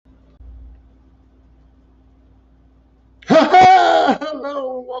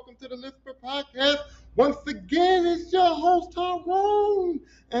to the Lisper Podcast. Once again, it's your host, Tyrone.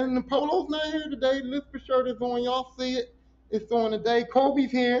 And the Polo's not here today. The Lisper shirt is on. Y'all see it. It's on today.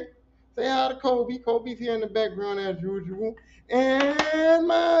 Kobe's here. Say hi to Kobe. Kobe's here in the background as usual. And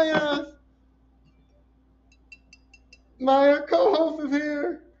my co-host is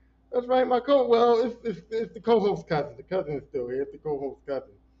here. That's right, it's the co-host cousin. The cousin is still here. It's the co-host cousin.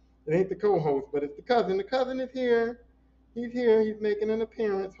 It ain't the co-host, but it's the cousin. The cousin is here. He's here. He's making an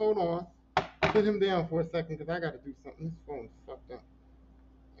appearance. Hold on. Put him down for a second because I got to do something. This phone's fucked up.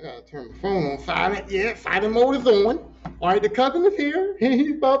 I got to turn my phone on silent. Yeah, silent mode is on. All right, the cousin is here.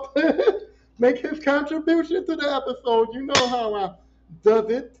 He's about to make his contribution to the episode. You know how I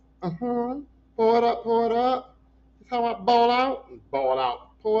does it. Pour it up, pour it up. That's how I ball out. Ball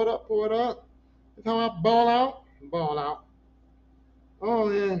out. Pour it up, pour it up. That's how I ball out. Ball out. Oh,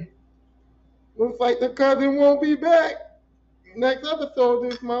 man. Looks like the cousin won't be back. Next episode,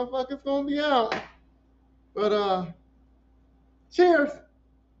 this motherfucker's gonna be out. But, cheers.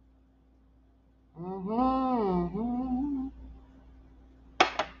 Oh,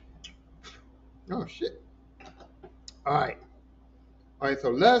 shit. All right, so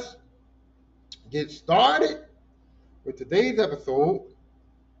let's get started with today's episode.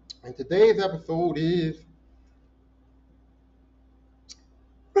 And today's episode is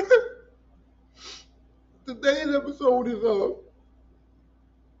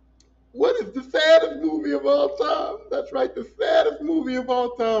what is the saddest movie of all time? That's right, the saddest movie of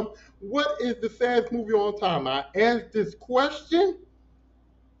all time. What is the saddest movie of all time? I asked this question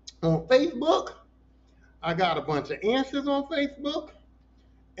on Facebook. I got a bunch of answers on Facebook.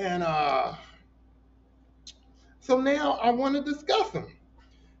 And so now I want to discuss them.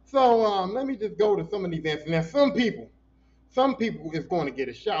 So let me just go to some of these answers. Now, some people is going to get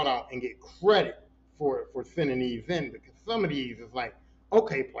a shout out and get credit for sending these in, because some of these is like,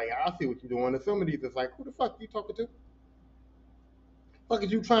 okay, player, I see what you're doing. And some of these is like, who the fuck are you talking to? What the fuck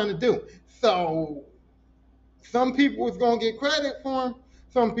is you trying to do? So some people is going to get credit for them.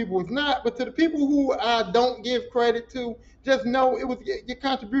 Some people is not. But to the people who I don't give credit to, just know it was your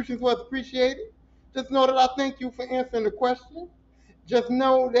contributions was appreciated. Just know that I thank you for answering the question. Just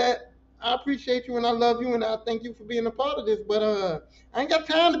know that I appreciate you and I love you and I thank you for being a part of this. But I ain't got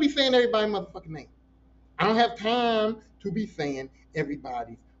time to be saying everybody's motherfucking name. I don't have time to be saying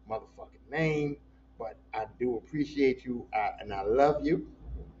everybody's motherfucking name. But I do appreciate you and I love you.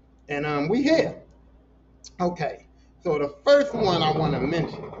 And we here. Okay. So the first one I want to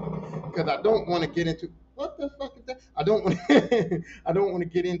mention, because I don't want to get into what the fuck is that? I don't want to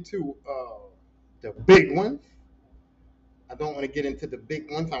get into the big ones. I don't want to get into the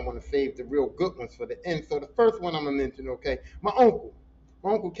big ones. I want to save the real good ones for the end. So the first one I'm gonna mention, okay, my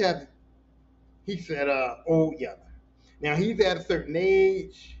uncle Kevin, he said Old Yeller. Now he's at a certain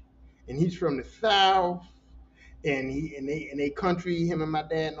age, and he's from the South, and they country, him and my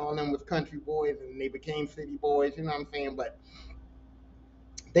dad and all them was country boys, and they became city boys. You know what I'm saying? But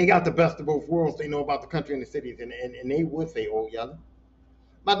they got the best of both worlds. They know about the country and the cities, and they would say Old Yeller.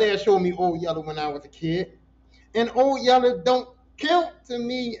 My dad showed me Old Yeller when I was a kid. And Old Yeller don't count to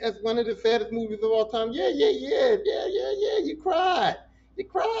me as one of the saddest movies of all time. Yeah. You cried,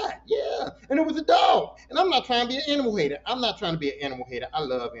 yeah. And it was a dog. And I'm not trying to be an animal hater. I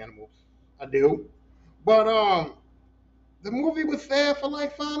love animals. I do. But the movie was sad for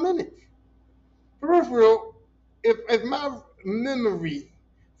like 5 minutes. For real, if my memory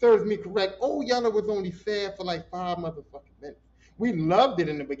serves me correct, Old Yeller was only sad for like 5 motherfucking minutes. We loved it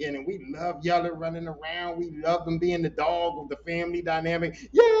in the beginning. We loved Yeller running around. We loved him being the dog of the family dynamic.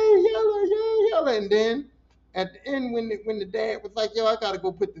 Yay, Yeller. And then at the end, when the dad was like, yo, I got to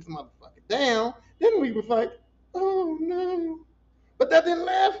go put this motherfucker down, then we was like, oh, no. But that didn't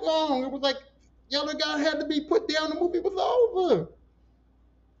last long. It was like Yeller had to be put down. The movie was over.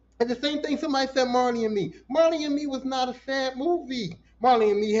 And the same thing somebody said Marley and Me. Marley and Me was not a sad movie. Marley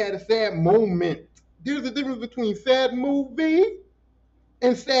and Me had a sad moment. There's a difference between sad movie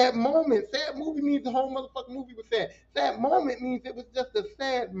and sad moment. Sad movie means the whole motherfucking movie was sad. Sad moment means it was just a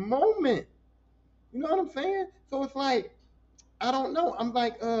sad moment. You know what I'm saying? So it's like, I don't know. I'm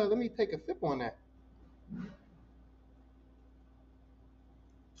like, let me take a sip on that.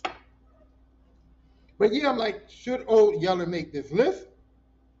 But yeah, I'm like, should Old Yeller make this list?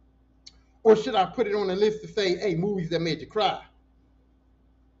 Or should I put it on the list to say, hey, movies that made you cry?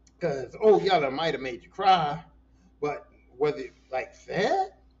 Because Old Yeller might have made you cry, but was it like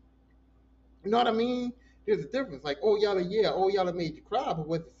sad? You know what I mean? There's a difference. Like Old Yeller made you cry, but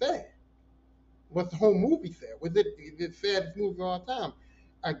was it sad? Was the whole movie sad? Was it the saddest movie of all time?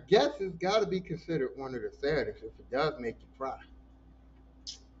 I guess it's got to be considered one of the saddest if it does make you cry.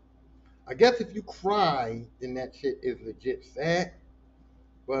 I guess if you cry, then that shit is legit sad.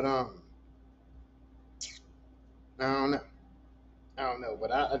 But I don't know. I don't know.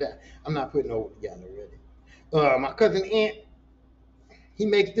 But I'm not putting over together really. My cousin Ant, he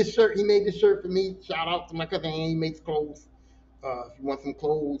makes this shirt. He made this shirt for me. Shout out to my cousin Ant. He makes clothes. If you want some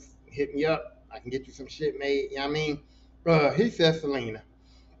clothes, hit me up. I can get you some shit made. You know what I mean? He says Selena.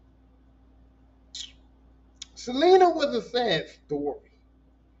 Selena was a sad story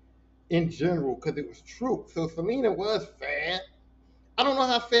in general because it was true. So Selena was sad. I don't know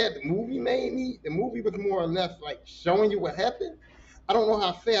how sad the movie made me. The movie was more or less like showing you what happened. I don't know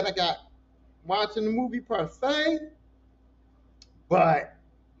how sad I got watching the movie per se, but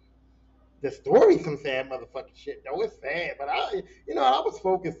the story some sad motherfucking shit though. It's sad, but I was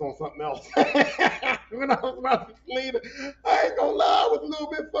focused on something else when I was watching Selena. I ain't gonna lie, I was a little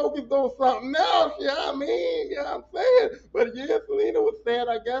bit focused on something else. Yeah, I mean, yeah, I'm saying, but yeah, Selena was sad.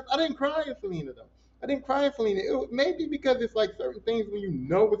 I guess I didn't cry in Selena though. I didn't cry in Selena. Maybe because it's like certain things when you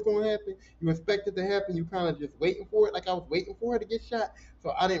know what's going to happen, you expect it to happen, you kind of just waiting for it. Like I was waiting for her to get shot,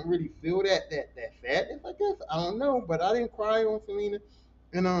 so I didn't really feel that sadness. I guess I don't know, but I didn't cry on Selena,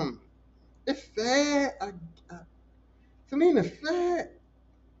 and it's sad. Selena's sad,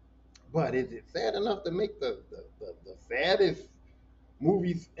 but is it sad enough to make the saddest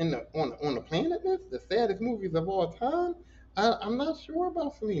movies on the planet list? The saddest movies of all time? I'm not sure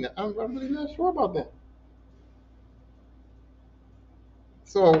about Selena. I'm really not sure about that.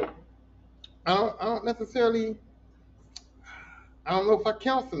 So I don't necessarily. I don't know if I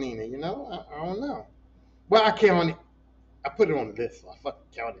count Selena. I don't know. Well, I count it. I put it on the list, so I fucking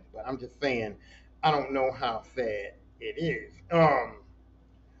count it. But I'm just saying, I don't know how sad it is.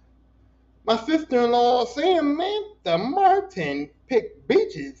 My sister-in-law Samantha Martin picked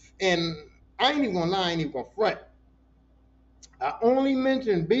beaches, and I ain't even gonna lie, I ain't even gonna front. I only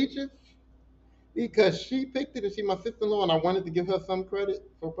mentioned beaches because she picked it, and she my sister-in-law, and I wanted to give her some credit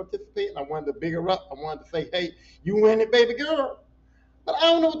for participating. I wanted to big her up. I wanted to say, hey, you win it, baby girl. But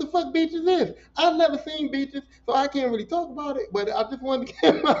I don't know what the fuck beaches is. I've never seen beaches, so I can't really talk about it. But I just wanted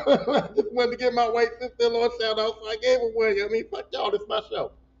to give my white sister-in-law a shout out, so I gave her one. I mean, fuck y'all, this is my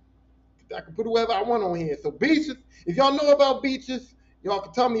show. I can put whoever I want on here. So beaches, if y'all know about beaches, y'all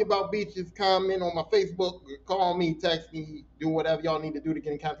can tell me about beaches, comment on my Facebook, call me, text me, do whatever y'all need to do to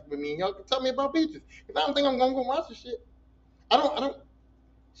get in contact with me. And y'all can tell me about beaches. Because I don't think I'm gonna go watch the shit. I don't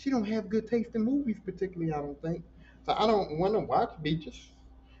she don't have good taste in movies particularly, I don't think. So I don't wanna watch beaches.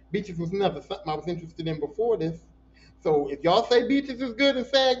 Beaches was never something I was interested in before this. So if y'all say beaches is good and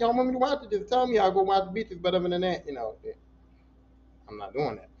sad, y'all want me to watch it, just tell me I'll go watch the beaches. But other than that, I'm not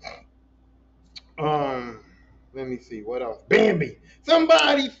doing that. Um, Let me see what else. Bambi.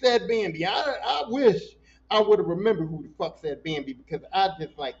 Somebody said Bambi. I wish I would have remembered who the fuck said Bambi because I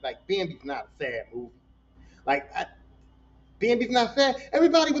just like Bambi's not a sad movie. Like Bambi's not sad.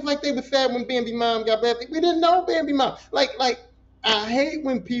 Everybody was like they were sad when Bambi mom got bad. We didn't know Bambi mom. Like I hate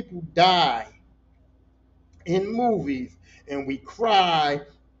when people die in movies and we cry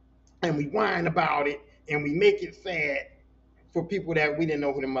and we whine about it and we make it sad for people that we didn't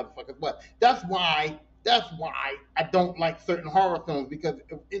know who the motherfuckers was. That's why I don't like certain horror films because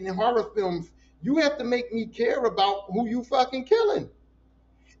in the horror films you have to make me care about who you fucking killing.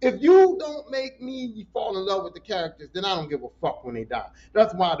 If you don't make me fall in love with the characters, then I don't give a fuck when they die.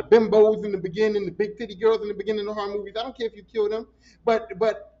 That's why the bimbos in the beginning, the big titty girls in the beginning of horror movies, I don't care if you kill them, but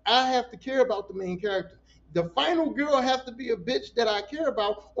I have to care about the main characters. The final girl has to be a bitch that I care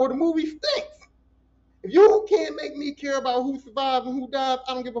about, or the movie stinks. If you can't make me care about who survives and who dies,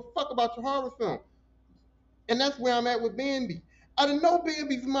 I don't give a fuck about your horror film. And that's where I'm at with Bambi. I didn't know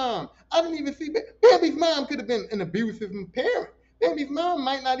Bambi's mom. I didn't even see Bambi's mom could have been an abusive parent. Bambi's mom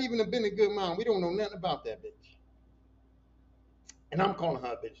might not even have been a good mom. We don't know nothing about that bitch. And I'm calling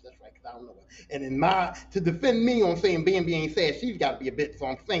her a bitch. That's right, because I don't know her. And to defend me on saying Bambi ain't sad, she's got to be a bitch. So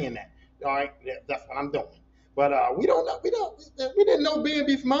I'm saying that. All right, that's what I'm doing. But we don't know. We didn't know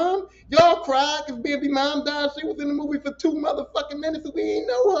Bambi's mom. Y'all cried because Bambi mom died. She was in the movie for 2 motherfucking minutes, and we didn't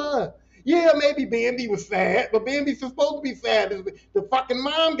know her. Yeah, maybe Bambi was sad, but Bambi's supposed to be sad. The fucking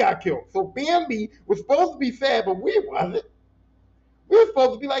mom got killed. So Bambi was supposed to be sad, but we wasn't. We were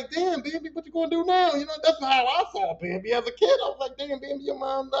supposed to be like, damn, Bambi, what you gonna do now? That's how I saw Bambi as a kid. I was like, damn, Bambi, your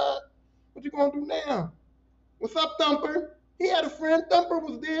mom died. What you gonna do now? What's up, Thumper? He had a friend. Thumper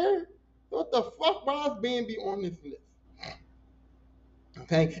was there. What the fuck? Why is Bambi on this list?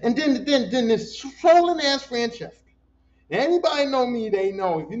 Okay, and then this trolling ass Francesca. Now, anybody know me, they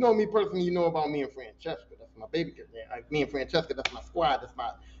know. If you know me personally, you know about me and Francesca. That's my baby girl. Me and Francesca, that's my squad.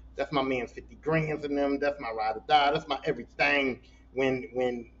 That's my man 50 Grams in them. That's my ride or die. That's my everything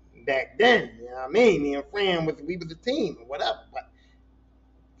when back then. You know what I mean? Me and Fran we was a team or whatever. But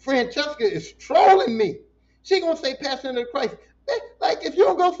Francesca is trolling me. She gonna say Passion of the Christ. Like if you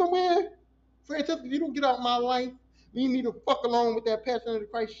don't go somewhere, Francesca, if you don't get out of my life, leave me the fuck alone with that Passion of the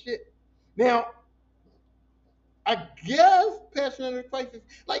Christ shit. Now, I guess Passion of the Christ is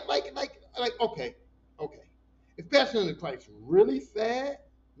okay. Is Passion of the Christ really sad?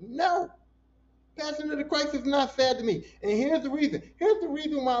 No. Passion of the Christ is not sad to me. And here's the reason. Here's the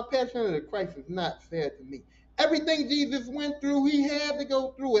reason why Passion of the Christ is not sad to me. Everything Jesus went through, he had to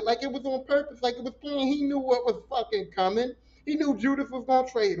go through it. Like it was on purpose, like it was planned. He knew what was fucking coming. He knew Judas was going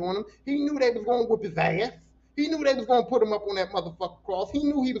to trade on him. He knew they was going to whip his ass. He knew they was going to put him up on that motherfucking cross. He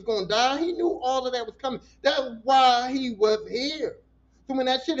knew he was going to die. He knew all of that was coming. That's why he was here. So when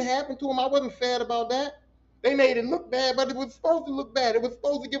that shit happened to him, I wasn't sad about that. They made it look bad, but it was supposed to look bad. It was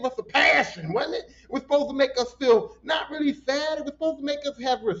supposed to give us a passion, wasn't it? It was supposed to make us feel not really sad. It was supposed to make us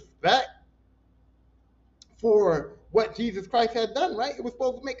have respect for what Jesus Christ had done, right? It was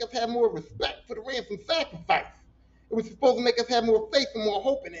supposed to make us have more respect for the ransom sacrifice. It was supposed to make us have more faith and more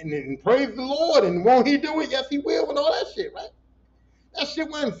hope in it. And praise the Lord, and won't he do it? Yes, he will, and all that shit, right? That shit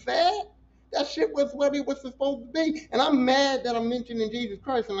wasn't sad. That shit was what it was supposed to be. And I'm mad that I'm mentioning Jesus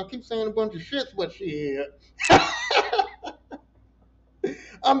Christ, and I keep saying a bunch of shit, but shit.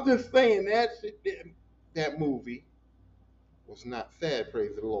 I'm just saying that shit, that movie was not sad,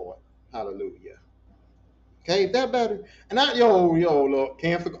 praise the Lord. Hallelujah. Okay, is that better? And look,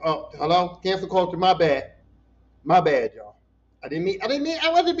 cancel, hello? Cancel culture, my bad. My bad, y'all. I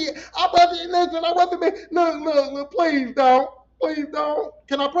wasn't being, look, please don't.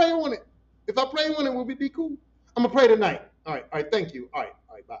 Can I pray on it? If I pray on it, will we be cool? I'm going to pray tonight. All right, thank you. All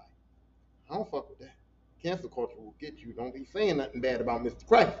right, bye. I don't fuck with that. Cancel culture will get you. Don't be saying nothing bad about Mr.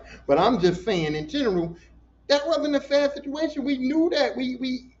 Christ. But I'm just saying, in general, that wasn't a sad situation. We knew that.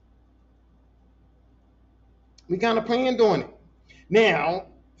 We kind of planned on it. Now,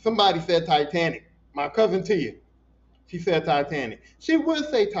 somebody said Titanic. My cousin Tia, she said Titanic. She would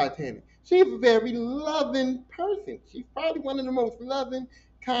say Titanic. She's a very loving person. She's probably one of the most loving,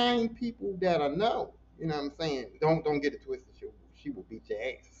 kind people that I know. You know what I'm saying? Don't get it twisted. She will beat your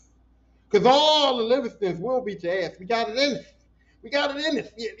ass. Because all the Livingstons will beat your ass. We got it in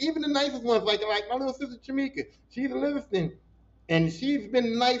us. Yeah, even the nicest ones, like my little sister Chamika. She's a Livingston. And she's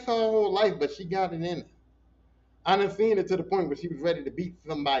been nice her whole life, but she got it in her. I done seen it to the point where she was ready to beat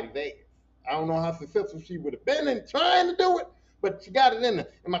somebody's ass. I don't know how successful she would have been in trying to do it, but she got it in her.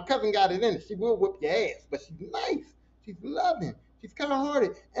 And my cousin got it in her. She will whip your ass, but she's nice. She's loving. She's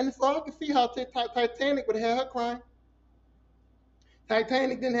kind-hearted. And so I can see how Titanic would have had her crying.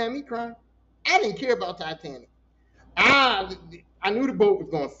 Titanic didn't have me crying. I didn't care about Titanic. I knew the boat was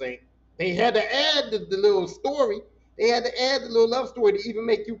going to sink. They had to add the little story. They had to add the little love story to even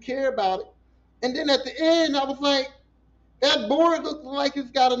make you care about it. And then at the end, I was like, that board looks like it's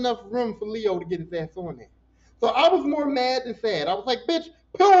got enough room for Leo to get his ass on there. So I was more mad than sad. I was like, bitch,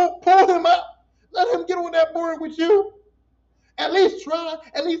 pull him up. Let him get on that board with you. At least try.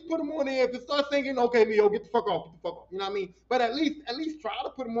 At least put him on there. If you start thinking, okay, Leo, get the fuck off. You know what I mean? But at least try to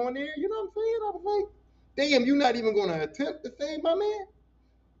put him on there. You know what I'm saying? I was like, damn, you're not even going to attempt to save my man?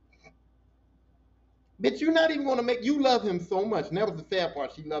 Bitch, you're not even going to make, you love him so much. And that was the sad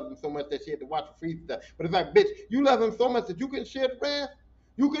part. She loved him so much that she had to watch the freeze stuff. But it's like, bitch, you love him so much that you couldn't share the wrath.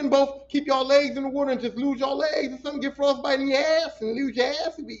 You couldn't both keep your legs in the water and just lose your legs or something, get frostbite in your ass and lose your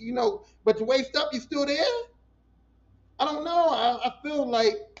ass, you know, but your waist up, you still there? I don't know. I feel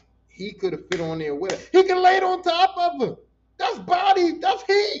like he could have fit on there with her. He could have laid on top of her. That's body. That's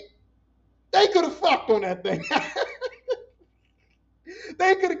heat. They could have fucked on that thing.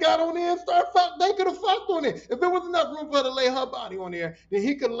 They could have got on there and started fucking. They could have fucked on it. If there was enough room for her to lay her body on there, then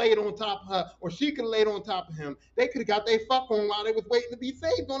he could have laid on top of her, or she could have laid on top of him. They could have got their fuck on while they was waiting to be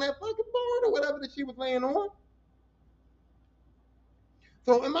saved on that fucking board or whatever that she was laying on.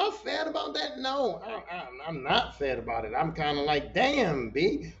 So am I sad about that? No, I'm not sad about it. I'm kind of like, damn,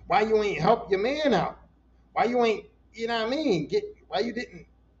 B, why you ain't help your man out? Why you ain't, you know what I mean? Why you didn't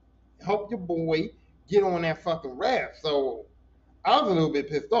help your boy get on that fucking raft? So I was a little bit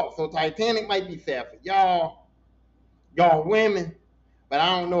pissed off. So Titanic might be sad for y'all women, but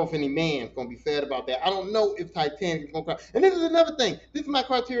I don't know if any man's going to be sad about that. I don't know if Titanic is going to cry. And this is another thing. This is my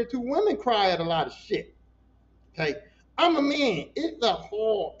criteria too. Women cry at a lot of shit. Okay? I'm a man.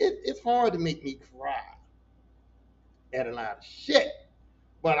 It's hard to make me cry at a lot of shit.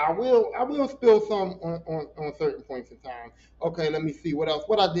 But I will spill some on certain points in time. Okay, let me see what else.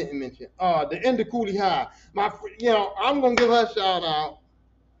 What I didn't mention. The end of Coolie High. I'm gonna give her a shout out.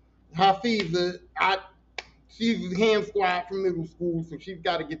 Hafiza, She's ham squad from middle school, so she's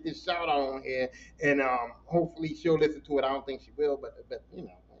got to get this shout out on here, and hopefully she'll listen to it. I don't think she will, but you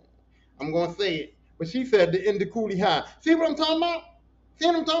know, I'm gonna say it. But she said the end of Coolie High. See what I'm talking about? See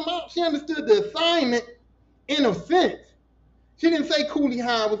what I'm talking about? She understood the assignment in a sense. She didn't say Coolie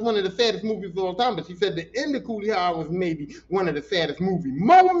High was one of the saddest movies of all time, but she said the end of Coolie High was maybe one of the saddest movie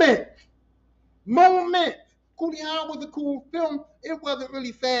moments. Moment. Coolie High was a cool film. It wasn't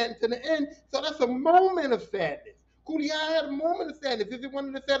really sad until the end, so that's a moment of sadness. Coolie High had a moment of sadness. Is it one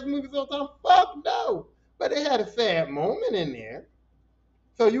of the saddest movies of all time? Fuck no. But it had a sad moment in there.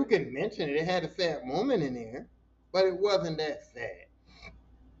 So you can mention it. It had a sad moment in there, but it wasn't that sad.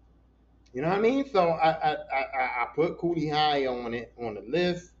 You know what I mean? So I put Coolie High on the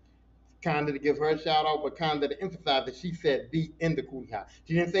list, kind of to give her a shout out, but kind of to emphasize that she said the end of Coolie High.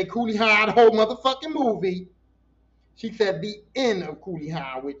 She didn't say Coolie High the whole motherfucking movie. She said the end of Coolie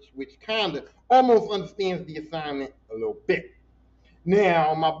High, which kind of almost understands the assignment a little bit.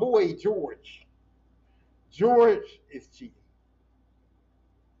 Now, my boy George is cheating.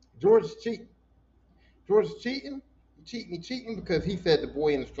 George is cheating. George is cheating. He cheating because he said the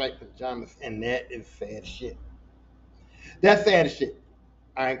boy in the striped pajamas, and that is sad shit. That's sad as shit.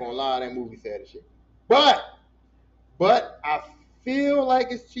 I ain't gonna lie, that movie sad as shit. But I feel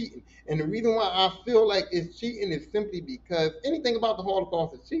like it's cheating. And the reason why I feel like it's cheating is simply because anything about the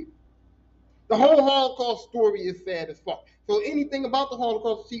Holocaust is cheating. The whole Holocaust story is sad as fuck. So anything about the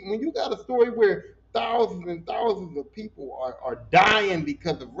Holocaust is cheating. When you got a story where thousands and thousands of people are dying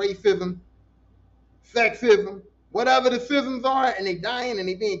because of racism, sexism, whatever the schisms are, and they dying and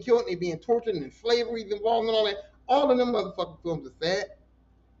they being killed and they being tortured and slavery is involved and all that, all of them motherfucking films are sad.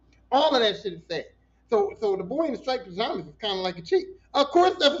 All of that shit is sad. So the boy in the striped pajamas is kind of like a cheat. Of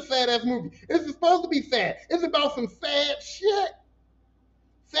course, that's a sad ass movie. It's supposed to be sad. It's about some sad shit,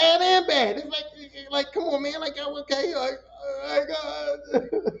 sad and bad. It's like come on, man. Like okay,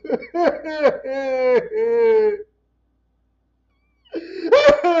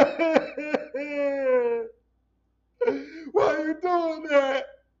 why are you doing that?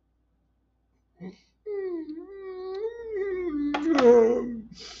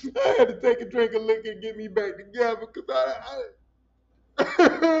 I had to take a drink of liquor and get me back together because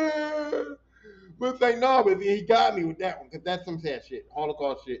but say no, but he got me with that one because that's some sad shit.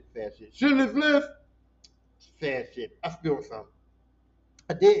 Holocaust shit, sad shit. Schindler's List, sad shit. I spilled some.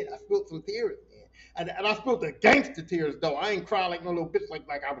 I did. I spilled some tears, man. And I spilled the gangster tears though. I ain't crying like no little bitch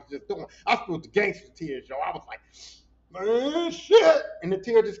like I was just doing. I spilled the gangster tears, yo. I was like, man, shit. And the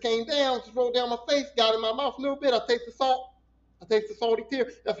tear just came down, just rolled down my face, got in my mouth a little bit. I tasted salt. I tasted salty tear.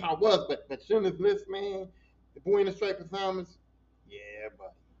 That's how it was. But Schindler's List, man, the boy in the striped pajamas, yeah,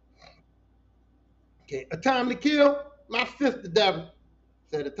 buddy. Okay, A Time to Kill. My sister Deborah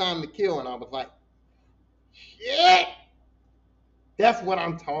said A Time to Kill, and I was like, shit. That's what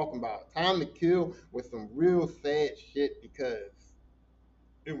I'm talking about. Time to Kill with some real sad shit because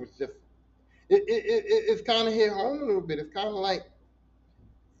it was just it's kind of hit home a little bit. It's kind of like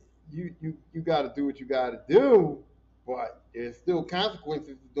you got to do what you got to do, but there's still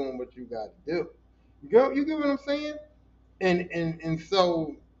consequences to doing what you got to do. You get what I'm saying? And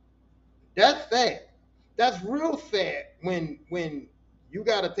so that's sad. That's real sad when you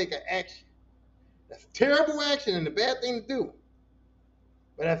got to take an action. That's terrible action and a bad thing to do.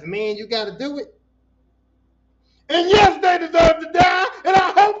 But as a man, you got to do it. And yes, they deserve to die, and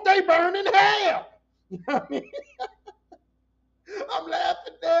I hope they burn in hell. You know what I mean? I'm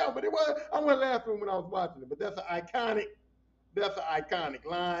laughing now, but I wasn't laughing when I was watching it. But that's an iconic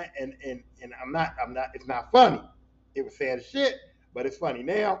line, and I'm not. It's not funny. It was sad as shit, but it's funny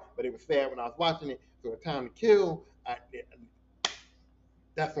now. But it was sad when I was watching it. So A Time to Kill,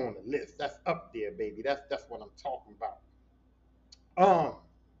 that's on the list. That's up there, baby. That's what I'm talking about.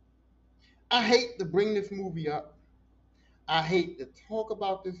 I hate to bring this movie up. I hate to talk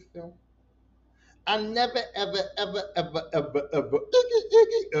about this film. I never, ever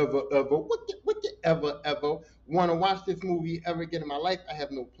want to watch this movie ever again in my life. I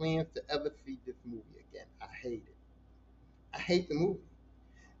have no plans to ever see this movie again. I hate it. I hate the movie.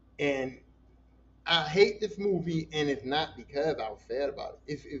 And I hate this movie, and it's not because I was sad about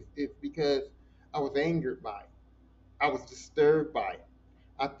it. It's because I was angered by it. I was disturbed by it.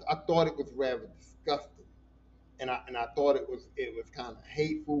 I thought it was rather disgusting. And I thought it was kind of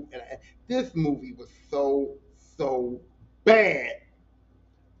hateful. And this movie was so bad,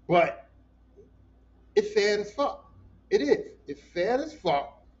 but it's sad as fuck. It is. It's sad as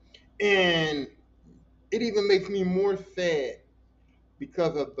fuck, and it even makes me more sad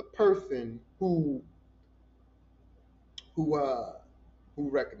because of the person who put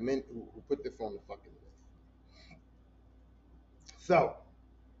this on the fucking list. So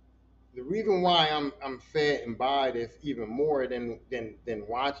the reason why I'm saddened by this even more than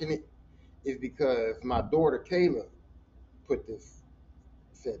watching it is because my daughter Kayla put this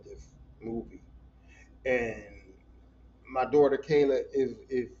said this movie, and my daughter Kayla is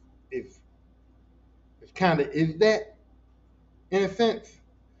is kind of is that in a sense.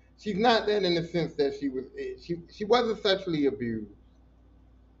 She's not that in the sense that she wasn't sexually abused,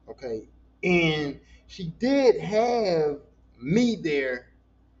 okay, and she did have me there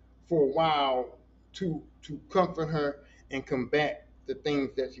for a while to comfort her and combat the things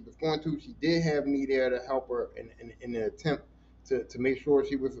that she was going through. She did have me there to help her in an attempt to make sure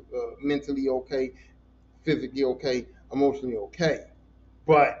she was mentally okay, physically okay, emotionally okay.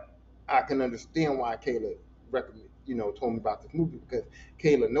 But I can understand why Kayla recommend, told me about this movie because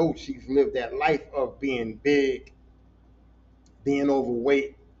Kayla knows she's lived that life of being big, being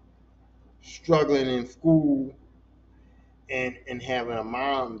overweight, struggling in school, and having a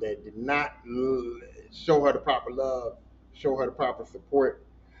mom that did not show her the proper love, show her the proper support,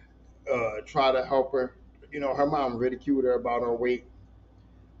 try to help her. Her mom ridiculed her about her weight,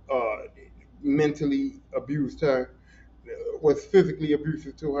 uh, mentally abused her, was physically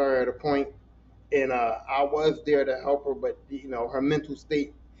abusive to her at a point, and I was there to help her, but her mental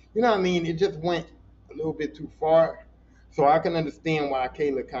state, what I mean, it just went a little bit too far. So I can understand why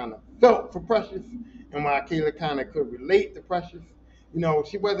Kayla kind of felt for Precious, and why Kayla kind of could relate to Precious.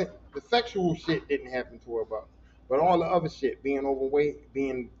 She wasn't the sexual shit didn't happen to her, but all the other shit, being overweight,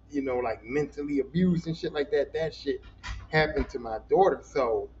 being like mentally abused and shit like that, that shit happened to my daughter.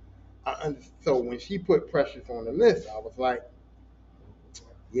 So so when she put Precious on the list, I was like,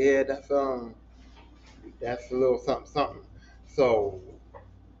 yeah, that's a little something, something. So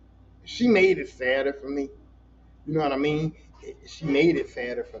she made it sadder for me. You know what I mean? She made it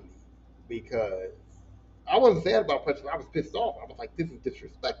sadder for me because I wasn't sad about Precious. I was pissed off. I was like, this is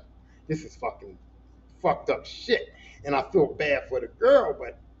disrespectful. This is fucking fucked up shit. And I feel bad for the girl,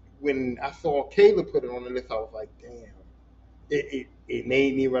 but when I saw Kayla put it on the list, I was like, damn. It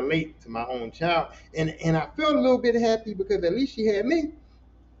made me relate to my own child. And I felt a little bit happy because at least she had me.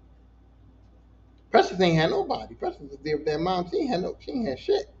 Precious ain't had nobody. Precious was there with that mom. She ain't had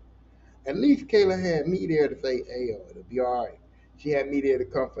shit. At least Kayla had me there to say, hey, yo, it'll be all right. She had me there to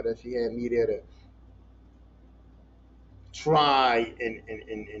comfort her. She had me there to try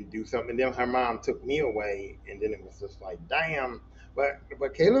and do something. And then her mom took me away, and then it was just like, damn. But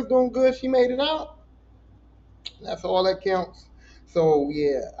Kayla's doing good. She made it out. That's all that counts. So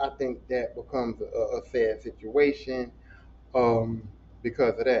yeah, I think that becomes a sad situation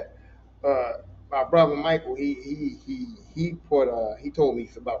because of that. Uh, my brother Michael, he told me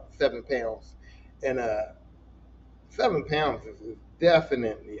it's about 7 pounds, and 7 pounds is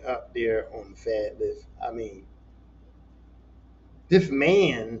definitely up there on the fat list. I mean, this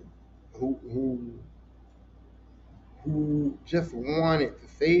man who who just wanted to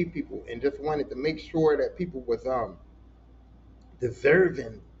save people and just wanted to make sure that people was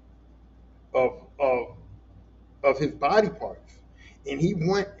deserving of of of his body parts. And he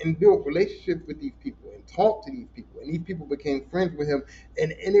went and built relationships with these people and talked to these people. And these people became friends with him.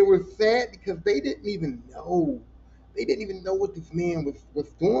 And it was sad because they didn't even know. They didn't even know what this man was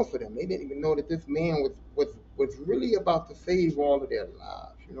doing for them. They didn't even know that this man was really about to save all of their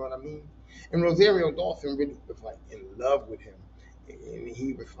lives. You know what I mean? And Rosario Dawson really was like in love with him. And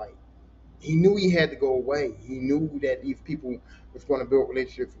he was like, he knew he had to go away. He knew that these people was going to build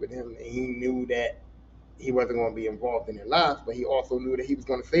relationships with him. And he knew that he wasn't going to be involved in their lives, but he also knew that he was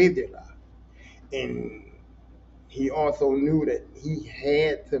going to save their lives. And he also knew that he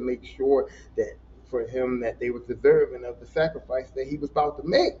had to make sure that for him that they was deserving of the sacrifice that he was about to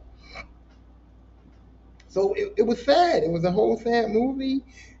make. So it was sad. It was a whole sad movie.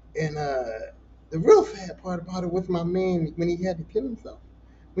 And the real sad part about it was my man when he had to kill himself.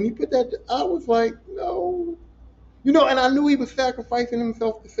 When he put that, I was like, no. And I knew he was sacrificing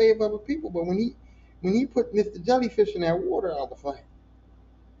himself to save other people, but when he put Mr. Jellyfish in that water, I was like,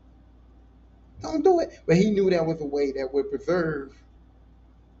 don't do it. But he knew that was a way that would preserve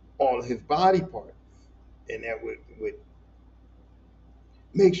all of his body parts, and that would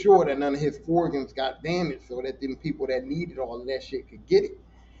make sure that none of his organs got damaged, so that them people that needed all of that shit could get it.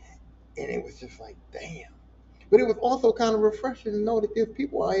 And it was just like, damn. But it was also kind of refreshing to know that there's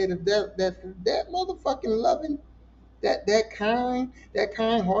people out here that motherfucking loving, that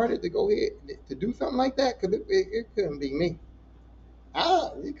kind hearted to go ahead to do something like that, because it couldn't be me.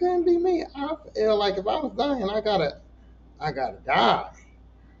 It couldn't be me. I feel like if I was dying, I gotta die.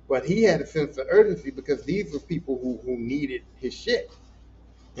 But he had a sense of urgency because these were people who needed his shit,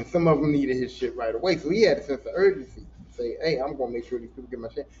 and some of them needed his shit right away. So he had a sense of urgency. say, hey, I'm gonna make sure these people get my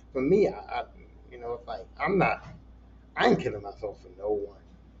shit. For me, it's like I ain't killing myself for no one,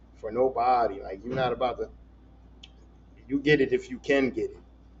 for nobody. Like you're not about to. You get it if you can get it.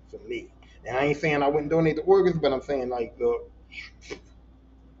 For me, and I ain't saying I wouldn't donate the organs, but I'm saying like, look,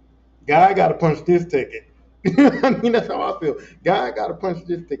 guy got to punch this ticket. I mean, that's how I feel. Guy got to punch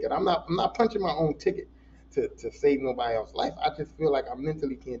this ticket. I'm not punching my own ticket to save nobody else's life. I just feel like I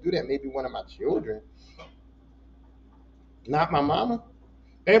mentally can't do that. Maybe one of my children, not my mama.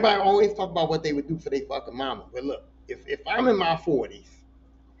 Everybody always talk about what they would do for their fucking mama. But look, if I'm in my 40s,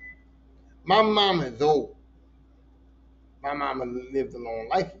 my mama is old. My mama lived a long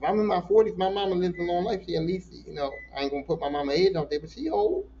life. If I'm in my 40s, my mama lived a long life. She at least, I ain't gonna put my mama age out there, but she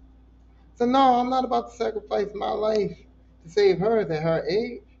old. So no, I'm not about to sacrifice my life to save her at her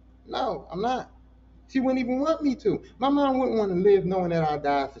age. No, I'm not. She wouldn't even want me to. My mom wouldn't want to live knowing that I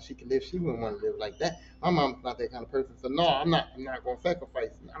died so she could live. She wouldn't want to live like that. My mom's not that kind of person. So no, I'm not gonna sacrifice.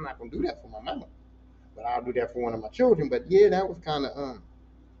 I'm not gonna do that for my mama. But I'll do that for one of my children. But yeah, that was kind of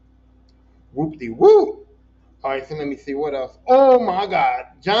whoop-de-whoop. All right, so let me see what else. Oh my God,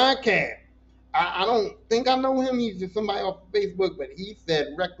 John Cab. I don't think I know him. He's just somebody off Facebook, but he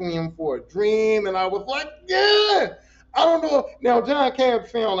said Requiem for a Dream, and I was like, yeah. I don't know. Now, John Cab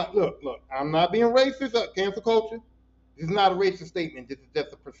sound like, look, I'm not being racist. Cancel culture. This is not a racist statement. This is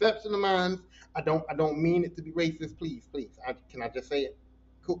just a perception of mine. I don't mean it to be racist. Please. Can I just say it?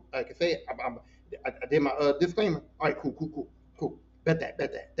 Cool. I can say it. I did my disclaimer. All right, cool. Bet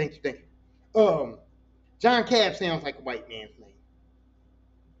that. Thank you. John Cab sounds like a white man's name.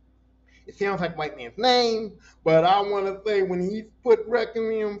 It sounds like a white man's name, but I want to say when he put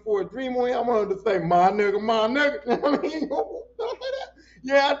Requiem for a Dream on here, I wanted to say, my nigga. You know what I mean? Did I say that?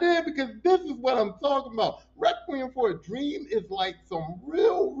 Yeah, I did, because this is what I'm talking about. Requiem for a Dream is like some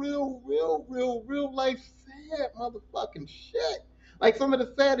real life sad motherfucking shit. Like some of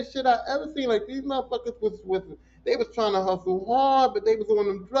the saddest shit I ever seen. Like these motherfuckers they was trying to hustle hard, but they was on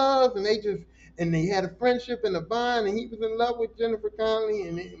them drugs, and they had a friendship and a bond, and he was in love with Jennifer Connelly,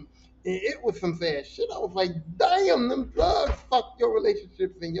 and it was some sad shit. I was like, damn, them drugs fuck your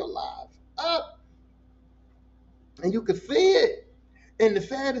relationships and your lives up. And you could see it. And the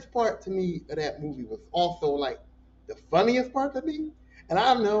saddest part to me of that movie was also like the funniest part to me. And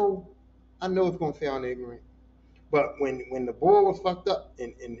I know it's gonna sound ignorant, but when the boy was fucked up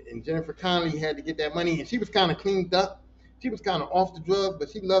and Jennifer Connelly had to get that money, and she was kind of cleaned up, she was kind of off the drugs,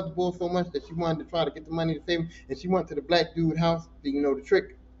 but she loved the boy so much that she wanted to try to get the money to save him, and she went to the black dude's house, the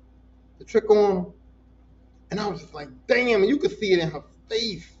trick on him. And I was just like, damn, and you could see it in her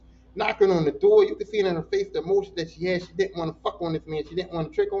face, knocking on the door. You could see it in her face, the emotion that she had. She didn't want to fuck on this man. She didn't want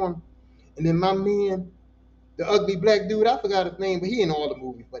to trick on him. And then my man, the ugly black dude, I forgot his name, but he in all the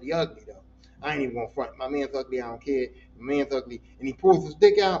movies, but he ugly though. I ain't even gonna front. My man's ugly, I don't care. My man's ugly. And he pulls his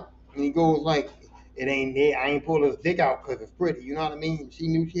dick out, and he goes like, it ain't there. I ain't pull his dick out because it's pretty. You know what I mean? She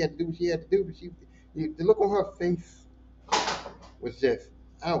knew she had to do what she had to do, but the look on her face was just,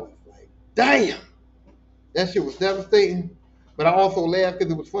 I was like, damn. That shit was devastating. But I also laughed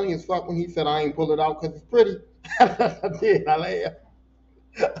because it was funny as fuck when he said, I ain't pull it out because it's pretty. I did. I laughed.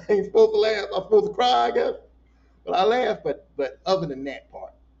 I ain't supposed to laugh. I'm supposed to cry, I guess. But I laughed. But other than that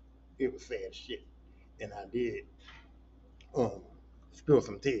part, it was sad shit. And I did spill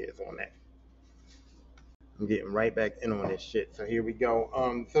some tears on that. I'm getting right back in on this shit. So here we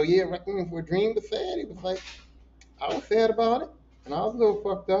go. So yeah, Requiem for a Dream was sad. It was like, I was sad about it. And I was a little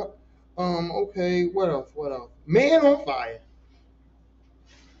fucked up. Okay, what else? Man on Fire.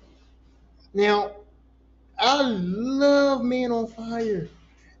 Now, I love Man on Fire.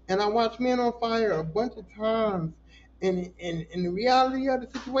 And I watched Man on Fire a bunch of times. And the reality of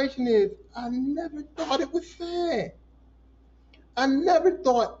the situation is, I never thought it was sad. I never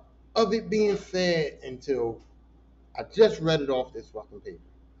thought of it being sad until I just read it off this fucking paper.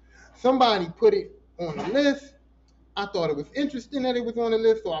 Somebody put it on the list. I thought it was interesting that it was on the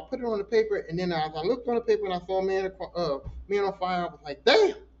list, so I put it on the paper. And then as I looked on the paper and I saw Man on Fire, I was like,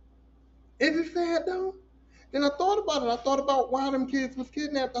 damn, is it sad though? Then I thought about it. I thought about why them kids was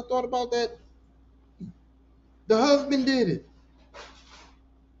kidnapped. I thought about that the husband did it.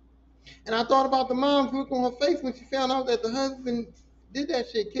 And I thought about the mom's look on her face when she found out that the husband did that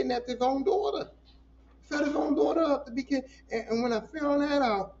shit, kidnapped his own daughter. Set his own daughter up to be kidnapped. And when I found that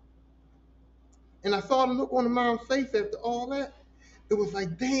out, and I saw the look on the mom's face after all that, it was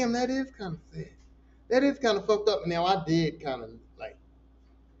like, damn, that is kind of sad. That is kind of fucked up. Now, I did kind of like,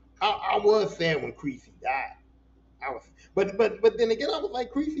 I was sad when Creasy died. But then again, I was like,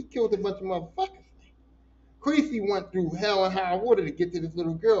 Creasy killed a bunch of motherfuckers. Creasy went through hell and high water to get to this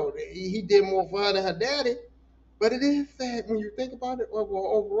little girl. He did more for her than her daddy. But it is sad when you think about it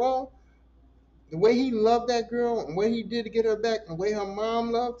overall. The way he loved that girl and what he did to get her back, and the way her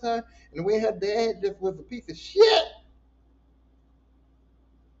mom loved her, and the way her dad just was a piece of shit.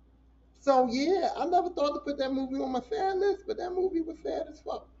 So yeah, I never thought to put that movie on my sad list, but that movie was sad as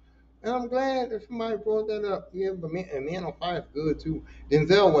fuck. And I'm glad that somebody brought that up. Yeah, but Man on Fire is good too.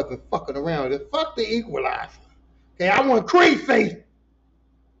 Denzel wasn't fucking around. Just fuck the Equalizer. Okay, I want Creasy.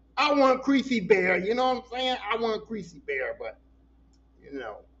 I want Creasy Bear. You know what I'm saying? I want Creasy Bear, but you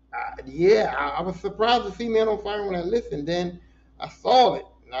know, I was surprised to see Man on Fire when I listened. Then I saw it,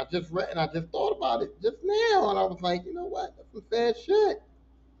 and I just read, and I just thought about it just now, and I was like, you know what? That's some sad shit.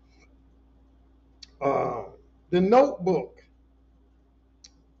 Um, the Notebook.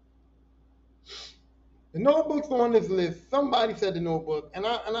 The Notebook's on this list. Somebody said the Notebook, and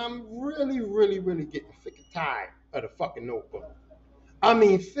I'm really getting sick and tired of the fucking Notebook. I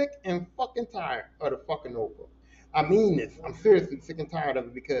mean, sick and fucking tired of the fucking Notebook. I mean this. I'm seriously sick and tired of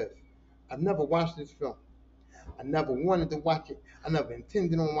it because I've never watched this film. I never wanted to watch it. I never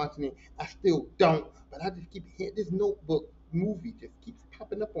intended on watching it. I still don't. But I just keep hearing this Notebook movie just keeps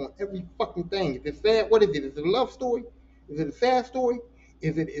popping up on every fucking thing. Is it sad? What is it? Is it a love story? Is it a sad story?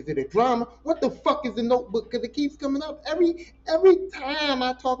 Is it a drama? What the fuck is the Notebook? Because it keeps coming up every time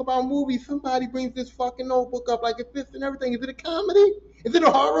I talk about movies. Somebody brings this fucking Notebook up like it's this and everything. Is it a comedy? Is it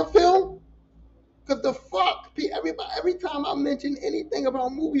a horror film? Because the fuck, every time I mention anything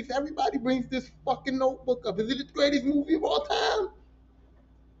about movies, everybody brings this fucking Notebook up. Is it the greatest movie of all time?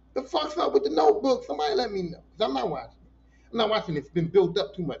 The fuck's up with the Notebook? Somebody let me know. Because I'm not watching it. I'm not watching it. It's been built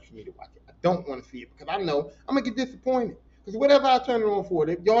up too much for me to watch it. I don't want to see it because I know I'm going to get disappointed. Because whatever I turn it on for,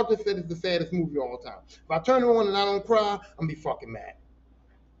 y'all just said it's the saddest movie of all time. If I turn it on and I don't cry, I'm going to be fucking mad.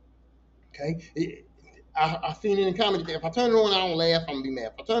 Okay? I seen it in comedy. If I turn it on and I don't laugh, I'm going to be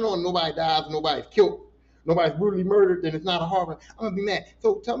mad. If I turn it on and nobody dies, nobody's killed, nobody's brutally murdered, then it's not a horror. I'm going to be mad.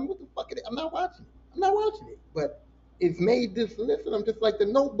 So tell me what the fuck it is. I'm not watching it. I'm not watching it. But it's made this list, and I'm just like the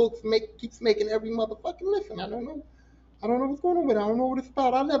Notebooks keeps making every motherfucking listen. I don't know what's going on with it. I don't know what it's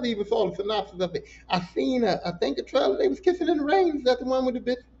about. I never even saw the synopsis of it. I seen I think a trailer. They was kissing in the rain. Is that the one with the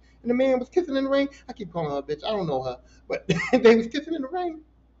bitch and the man was kissing in the rain? I keep calling her a bitch. I don't know her, but they was kissing in the rain.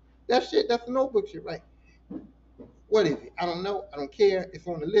 That shit. That's the Notebook shit, right? What is it? I don't know. I don't care. It's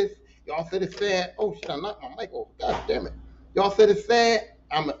on the list. Y'all said it's sad. Oh shit! I knocked my mic over. God damn it! Y'all said it's sad.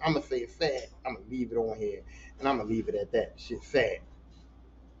 I'm gonna say it's sad. I'm gonna leave it on here, and I'm gonna leave it at that. Shit's sad.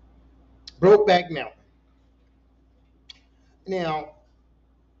 Brokeback Mountain. Now,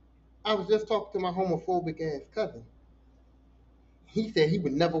 I was just talking to my homophobic ass cousin. He said he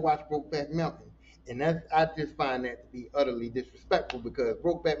would never watch Brokeback Mountain. And I just find that to be utterly disrespectful because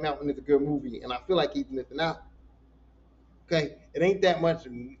Brokeback Mountain is a good movie and I feel like he's missing out. Okay? It ain't that much.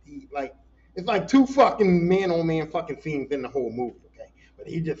 It's like two fucking man on man fucking scenes in the whole movie. Okay? But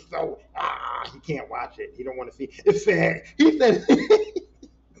he just he can't watch it. He don't want to see it. It's sad. He said,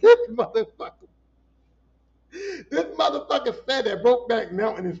 this motherfucker said that Brokeback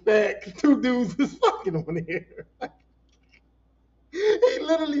Mountain is sad because two dudes is fucking on here. He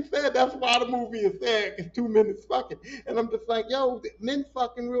literally said that's why the movie is sad because 2 minutes fucking. And I'm just like, yo, men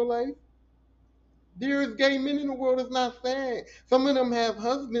fucking real life. There's gay men in the world is not sad. Some of them have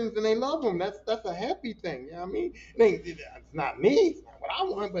husbands and they love them. That's a happy thing. You know what I mean? It's not me. It's not what I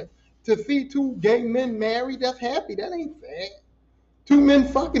want. But to see two gay men married, that's happy. That ain't sad. Two men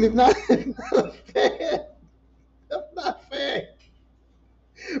fucking is not, not sad. That's not sad.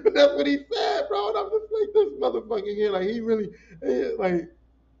 But that's what he said, bro. And I'm just like, this motherfucker here, like, he really, like,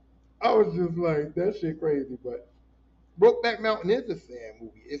 I was just like, that shit crazy. But Brokeback Mountain is a sad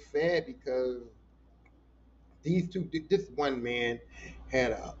movie. It's sad because this one man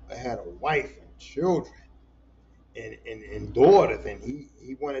had a wife and children and daughters, and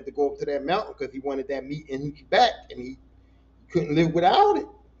he wanted to go up to that mountain because he wanted that meat in his back, and he couldn't live without it.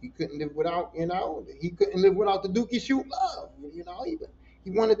 He couldn't live without, he couldn't live without the Dookie Shoot Love, he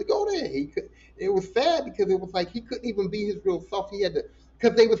wanted to go there. It was sad because it was like he couldn't even be his real self. He had to,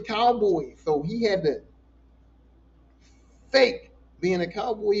 because they was cowboys, so he had to fake being a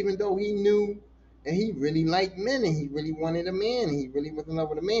cowboy, even though he knew and he really liked men and he really wanted a man. And he really was in love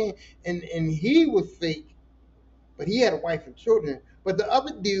with a man, and he was fake, but he had a wife and children. But the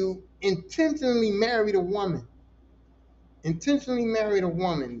other dude intentionally married a woman. To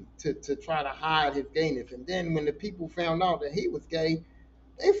try to hide his gayness. And then when the people found out that he was gay,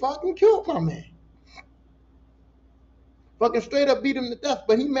 they fucking killed my man. Fucking straight up beat him to death.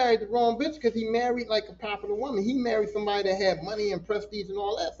 But he married the wrong bitch because he married like a popular woman. He married somebody that had money and prestige and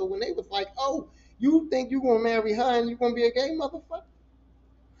all that. So when they was like, oh, you think you're going to marry her and you're going to be a gay motherfucker?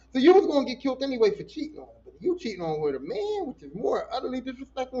 So you was going to get killed anyway for cheating on her. But You cheating on with a man, which is more utterly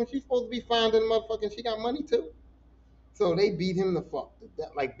disrespectful when she's supposed to be finding motherfucking she got money too. So they beat him the fuck to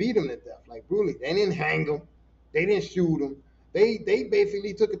death, like beat him to death, like brutally. They didn't hang him, they didn't shoot him. They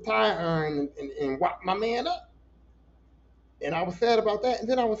basically took a tire iron and whopped my man up. And I was sad about that. And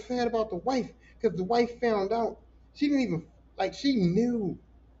then I was sad about the wife because the wife found out. She didn't even like she knew.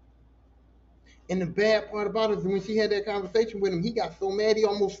 And the bad part about it is when she had that conversation with him, he got so mad he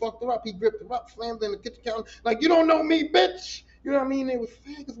almost fucked her up. He gripped her up, slammed her in the kitchen counter, like, you don't know me, bitch. You know what I mean? It was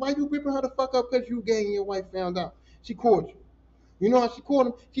sad because why you gripping her the fuck up because you gay and your wife found out? She caught you. You know how she called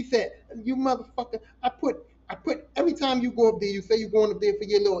him? She said, you motherfucker, I put every time you go up there, you say you're going up there for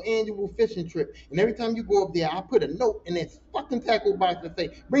your little annual fishing trip. And every time you go up there, I put a note in that fucking tackle box that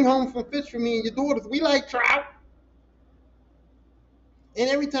say, bring home some fish for me and your daughters. We like trout. And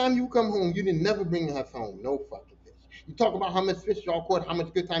every time you come home, you didn't never bring us home no fucking fish. You talk about how much fish y'all caught, how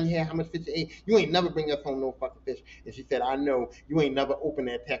much good time you had, how much fish you ate. You ain't never bring us home no fucking fish. And she said, I know you ain't never opened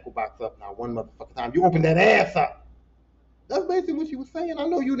that tackle box up not one motherfucking time. You opened that ass up. That's basically what she was saying. I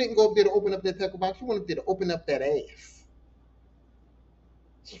know you didn't go up there to open up that tackle box. You went up there to open up that ass.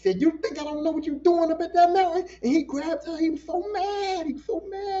 She said, you think I don't know what you're doing up at that mountain? And he grabbed her. He was so mad. He was so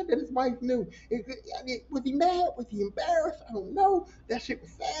mad that his wife knew. Was he mad? Was he embarrassed? I don't know. That shit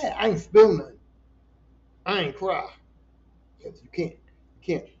was sad. I ain't spill nothing. I ain't cry. Because you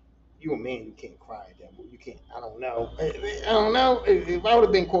can't. You a man, you can't cry at that movie. You can't. I don't know. If I would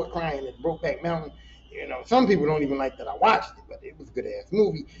have been caught crying at Brokeback Mountain, some people don't even like that I watched it, but it was a good ass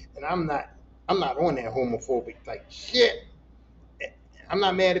movie. And I'm not on that homophobic type shit. I'm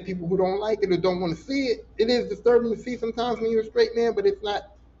not mad at people who don't like it or don't want to see it. It is disturbing to see sometimes when you're a straight man, but it's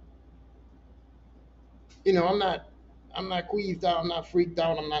not. I'm not queased out. I'm not freaked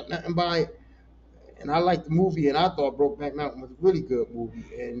out. I'm not nothing by it. And I liked the movie, and I thought Brokeback Mountain was a really good movie,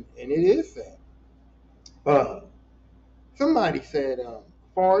 and it is sad. Somebody said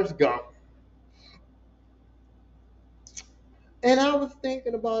Forrest Gump, and I was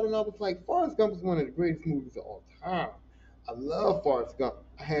thinking about it, and I was like, Forrest Gump is one of the greatest movies of all time. I love Forrest Gump.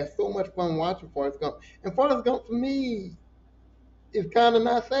 I had so much fun watching Forrest Gump, and Forrest Gump for me is kind of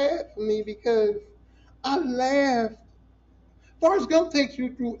not sad for me because I laughed. Forrest Gump takes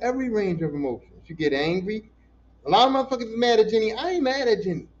you through every range of emotions. You get angry. A lot of motherfuckers are mad at Jenny. I ain't mad at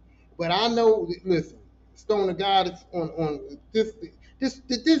Jenny. But I know, listen, Stone of God is on this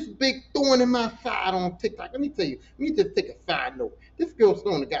big thorn in my side on TikTok. Let me tell you, let me just take a side note. This girl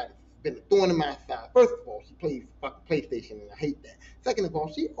Stone of God has been a thorn in my side. First of all, she plays fucking PlayStation and I hate that. Second of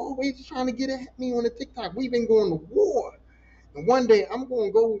all, she always trying to get at me on the TikTok. We've been going to war. And one day I'm going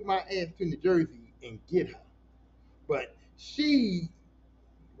to go with my ass to New Jersey and get her. But she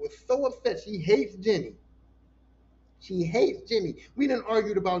was so upset. She hates Jenny. She hates Jenny. We done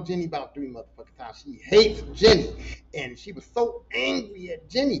argued about Jenny about 3 motherfucking times. She hates Jenny. And she was so angry at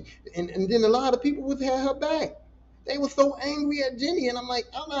Jenny. And then a lot of people was had her back. They were so angry at Jenny. And I'm like,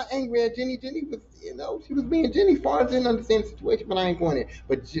 I'm not angry at Jenny. Jenny was, she was being Jenny. Forrest didn't understand the situation, but I ain't going there.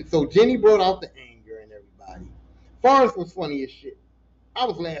 But so Jenny brought out the anger in everybody. Forrest was funny as shit. I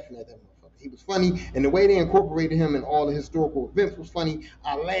was laughing at that motherfucker. He was funny. And the way they incorporated him in all the historical events was funny.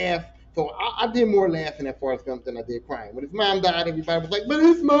 I laughed. So I did more laughing at Forrest Gump than I did crying. When his mom died, everybody was like, but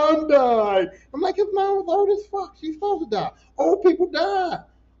his mom died. I'm like, his mom was old as fuck. She's supposed to die. Old people die.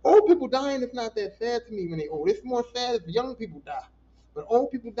 Old people dying is not that sad to me when they old. It's more sad if young people die. But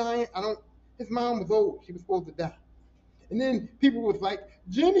old people dying, his mom was old. She was supposed to die. And then people was like,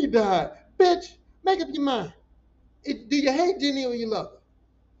 Jenny died. Bitch, make up your mind. Do you hate Jenny or you love her?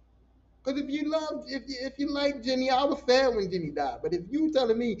 Because if you like Jenny, I was sad when Jenny died. But if you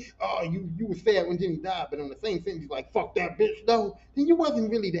telling me, oh, you were sad when Jenny died, but on the same sentence, you're like, fuck that bitch, though, then you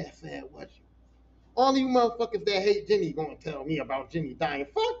wasn't really that sad, was you? All you motherfuckers that hate Jenny gonna tell me about Jenny dying.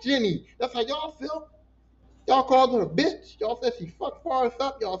 Fuck Jenny. That's how y'all feel. Y'all called her a bitch. Y'all said she fucked Forrest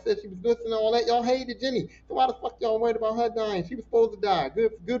up. Y'all said she was this and all that. Y'all hated Jenny. So why the fuck y'all worried about her dying? She was supposed to die.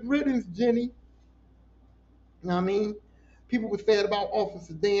 Good riddance, Jenny. You know what I mean? People were sad about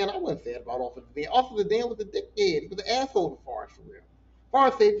Officer Dan. I wasn't sad about Officer Dan. Officer Dan was a dickhead. He was an asshole to Forrest for real.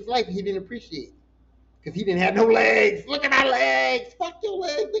 Forrest saved his life and he didn't appreciate it. Because he didn't have no legs. Look at my legs. Fuck your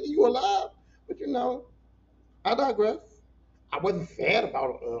legs. Nigga, you alive. But I digress. I wasn't sad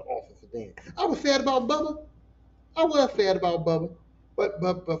about Officer Dan. I was sad about Bubba. I was sad about Bubba.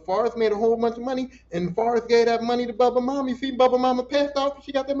 But Forrest made a whole bunch of money and Forrest gave that money to Bubba Mama. You see Bubba Mama passed out because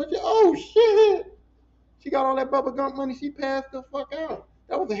she got that much. Oh, shit. She got all that Bubba Gump money. She passed the fuck out.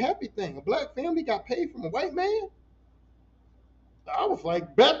 That was a happy thing. A black family got paid from a white man. I was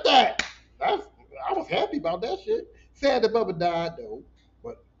like, bet that. I was happy about that shit. Sad that Bubba died though.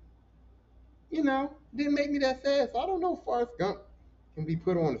 But didn't make me that sad. So I don't know if Forrest Gump can be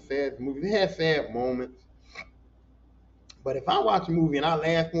put on a sad movie. It has sad moments. But if I watch a movie and I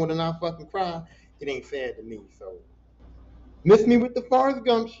laugh more than I fucking cry, it ain't sad to me. So miss me with the Forrest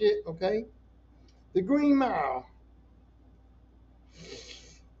Gump shit, okay? The Green Mile.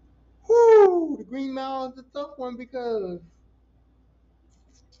 Whoo, the Green Mile is a tough one because,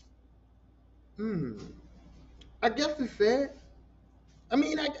 hmm, I guess it's sad. I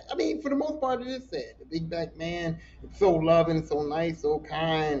mean, for the most part, it is sad. The big black man is so loving, so nice, so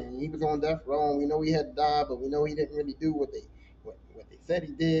kind, and he was on death row. And we know he had to die, but we know he didn't really do what they said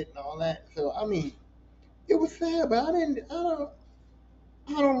he did and all that. So I mean, it was sad, but I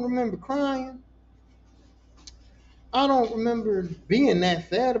don't remember crying. I don't remember being that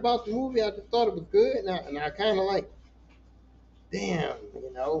sad about the movie. I just thought it was good, and I kind of like, damn,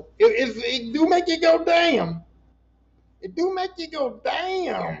 it do make you go damn. It do make you go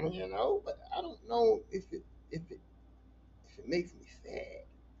damn. But I don't know if it if it makes me sad.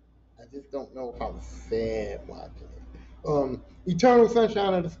 I just don't know if I was sad watching it. Eternal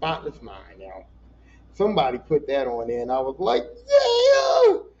Sunshine of the Spotless Mind. Now, somebody put that on there, and I was like,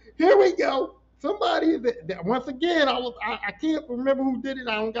 yeah, here we go. Somebody that once again, I can't remember who did it.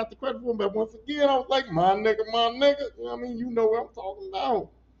 I don't got the credit for him, but once again, I was like, my nigga, my nigga. You know what I mean? You know what I'm talking about.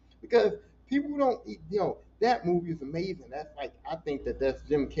 Because people don't, that movie is amazing. That's like, I think that's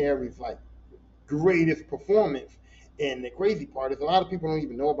Jim Carrey's like greatest performance. And the crazy part is a lot of people don't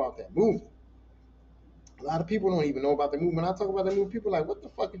even know about that movie. A lot of people don't even know about the movie. When I talk about that movie, people are like, what the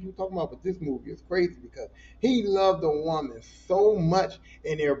fuck are you talking about? But this movie is crazy because he loved a woman so much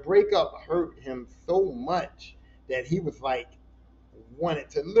and their breakup hurt him so much that he was like, wanted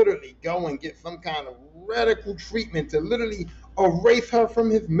to literally go and get some kind of radical treatment to literally erase her from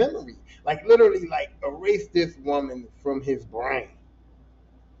his memory. Like literally like erase this woman from his brain.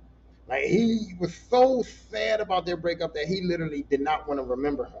 Like he was so sad about their breakup that he literally did not want to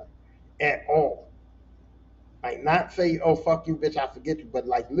remember her at all. Like not say, oh fuck you, bitch, I forget you, but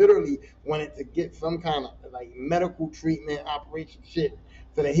like literally wanted to get some kind of like medical treatment, operation shit,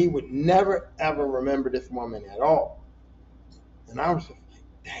 so that he would never ever remember this woman at all. And I was just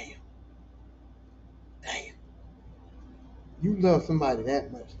like, damn, you love somebody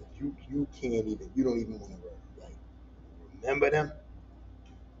that much that you don't even want to like remember them.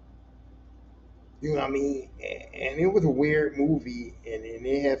 You know what I mean? And it was a weird movie, and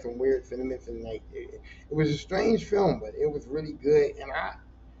it had some weird sentiments, and like it was a strange film, but it was really good. And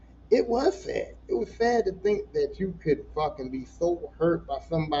it was sad. It was sad to think that you could fucking be so hurt by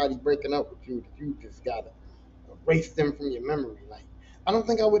somebody breaking up with you that you just gotta erase them from your memory. Like I don't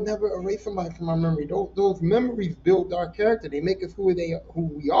think I would never erase somebody from my memory. Those memories build our character. They make us who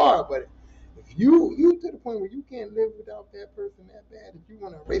we are. But if you to the point where you can't live without that person that bad, if you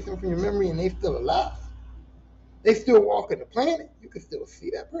want to erase them from your memory and they still alive, they still walking the planet, you can still see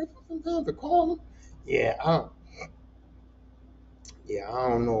that person sometimes or call them. Yeah, I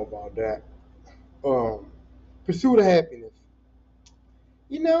don't know about that. Um, Pursuit of Happiness.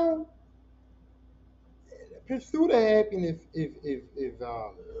 You know, Pursuit of Happiness is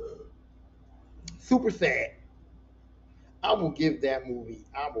super sad. I will put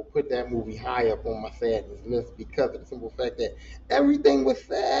that movie high up on my sadness list because of the simple fact that everything was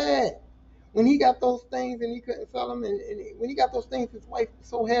sad. When he got those things and he couldn't sell them, and when he got those things, his wife was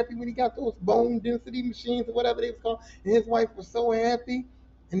so happy when he got those bone density machines or whatever they was called, and his wife was so happy.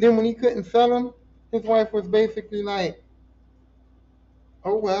 And then when he couldn't sell them, his wife was basically like,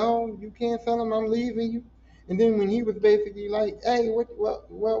 oh well, you can't sell them, I'm leaving you. And then when he was basically like, hey,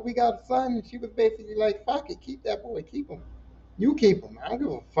 well, we got a son, and she was basically like, fuck it, keep that boy, keep him. You keep him. I don't give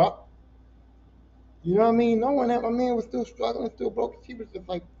a fuck. You know what I mean? No one that my man was still struggling, still broke. She was just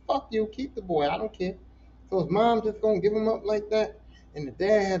like, fuck you, keep the boy. I don't care. So his mom just gonna give him up like that. And the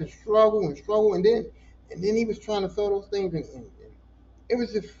dad had to struggle, and then he was trying to sell those things, and it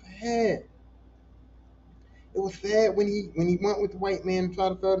was just sad. It was sad when he went with the white man and tried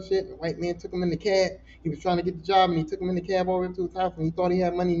to sell the shit. And the white man took him in the cab. He was trying to get the job, and he took him in the cab all the way to his house, and he thought he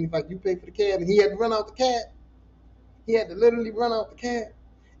had money, and he's like, "You pay for the cab," and he had to run out the cab. He had to literally run out the cab.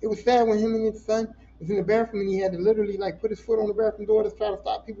 It was sad when him and his son was in the bathroom, and he had to literally like put his foot on the bathroom door to try to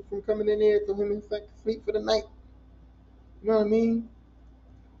stop people from coming in there, so him and his son could sleep for the night. You know what I mean?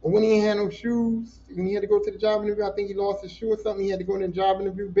 Or when he ain't had no shoes, when he had to go to the job interview, I think he lost his shoe or something. He had to go to the job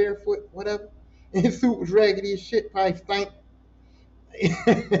interview barefoot, whatever. And his suit was raggedy as shit, probably stank.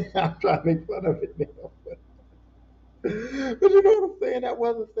 I'm trying to make fun of it now. But you know what I'm saying? That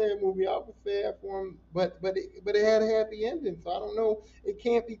was a sad movie. I was sad for him, but it had a happy ending. So I don't know. It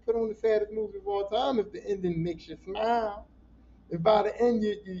can't be put on the saddest movie of all time if the ending makes you smile. If by the end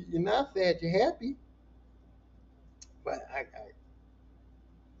you're not sad, you're happy. But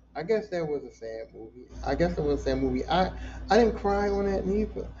I guess that was a sad movie. I guess it was a sad movie. I didn't cry on that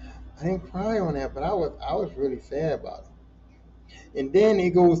neither. I didn't cry on that, but I was really sad about it. And then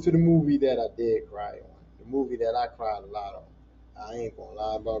it goes to the movie that I did cry on. The movie that I cried a lot on. I ain't gonna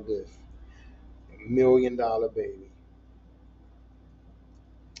lie about this. $1 Million Baby.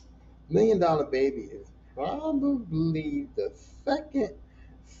 $1 Million Baby is probably the second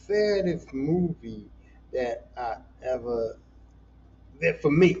saddest movie that I ever that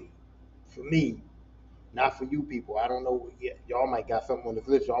for me, not for you people. I don't know. Y'all might got something on this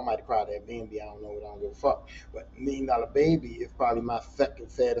list. Y'all might have cried at Bambi. I don't know. I don't give a fuck. But $1 Million Baby is probably my second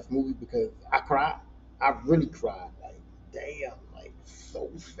saddest movie because I cried. I really cried. Like damn, like so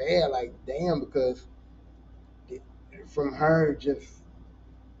sad. Like damn, because it, from her just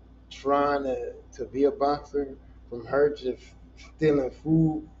trying to be a boxer, from her just stealing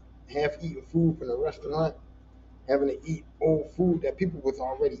food, half eating food from the restaurant, having to eat old food that people was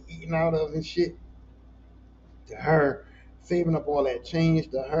already eating out of and shit, to her saving up all that change,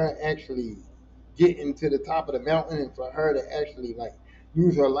 to her actually getting to the top of the mountain, and for her to actually like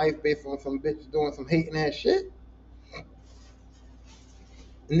lose her life based on some bitch doing some hating ass shit.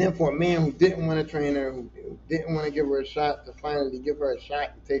 And then for a man who didn't want to train her, who didn't want to give her a shot, to finally give her a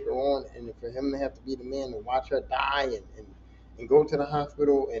shot to take her on, and for him to have to be the man to watch her die and go to the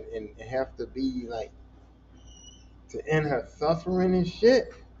hospital and have to be like to end her suffering and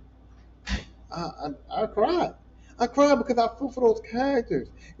shit, I cried. I cried because I feel for those characters.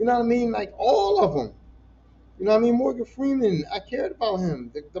 You know what I mean? Like all of them. You know what I mean? Morgan Freeman, I cared about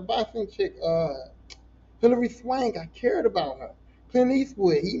him. The boxing chick, Hilary Swank, I cared about her. Clint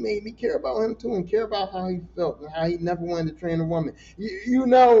Eastwood, he made me care about him too and care about how he felt and how he never wanted to train a woman. You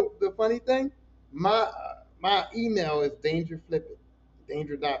know the funny thing? My email is dangerflippit,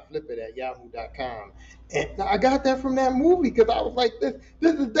 danger.flippit at yahoo.com. And I got that from that movie because I was like, this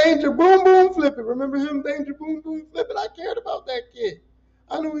is Danger Boom Boom Flippit. Remember him, Danger Boom Boom Flippit? I cared about that kid.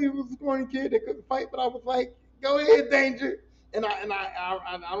 I knew he was a scrawny kid that couldn't fight, but I was like, go ahead, Danger. And I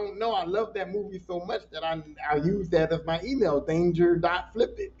don't know. I love that movie so much that I use that as my email,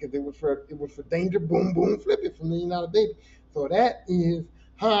 danger.flippit, because it was for Danger Boom Boom Flippit from the United Baby. So that is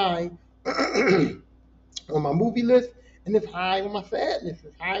high on my movie list, and it's high on my sadness.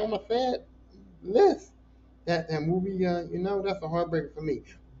 It's high on my sad list. That movie, that's a heartbreaker for me.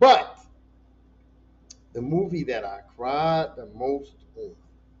 But the movie that I cried the most on,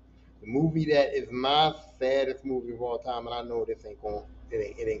 the movie that is my saddest movie of all time, and I know this ain't going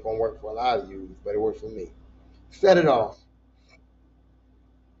it ain't gonna work for a lot of you, but it works for me. Set It Off.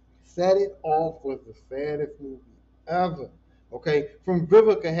 Set It Off was the saddest movie ever. Okay, from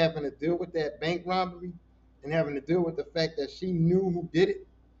Vivica having to deal with that bank robbery and having to deal with the fact that she knew who did it,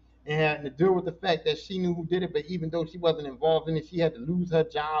 and having to deal with the fact that she knew who did it, but even though she wasn't involved in it, she had to lose her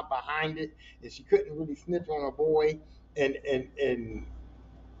job behind it, and she couldn't really snitch on her boy, and and and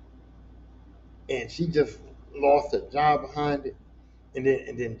and she just lost her job behind it. And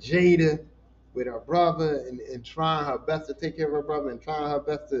then Jada with her brother and trying her best to take care of her brother and trying her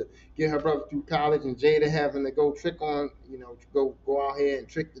best to get her brother through college, and Jada having to go trick on, go out here and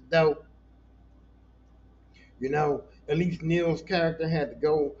trick the dough. At least Neil's character had to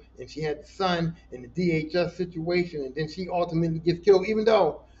go, and she had the son in the DHS situation, and then she ultimately gets killed. Even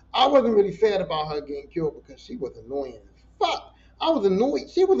though I wasn't really sad about her getting killed because she was annoying as fuck. I was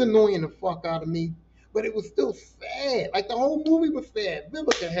annoyed. She was annoying the fuck out of me, but it was still sad. Like the whole movie was sad.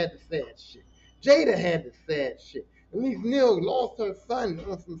 Vivica had the sad shit. Jada had the sad shit. At least Neil lost her son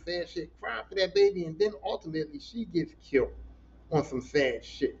on some sad shit, crying for that baby, and then ultimately she gets killed on some sad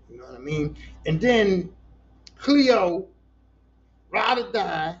shit. You know what I mean? And then Cleo, ride or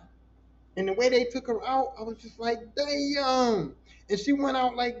die. And the way they took her out, I was just like, damn. And she went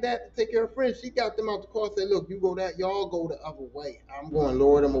out like that to take care of her friends. She got them out the car and said, look, you go that, y'all go the other way. I'm going to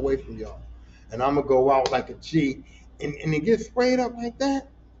lower them away from y'all. And I'm going to go out like a G. And it gets sprayed up like that.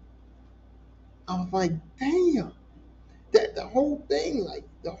 I was like, damn. That the whole thing, like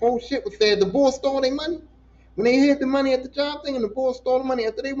the whole shit was sad. The boys stole their money. When they hid the money at the job thing and the boys stole the money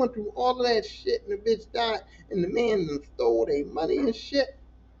after they went through all of that shit and the bitch died and the man stole their money and shit,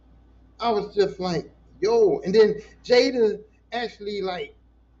 I was just like, yo. And then Jada actually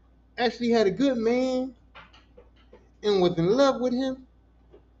had a good man and was in love with him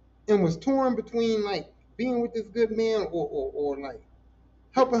and was torn between like being with this good man or like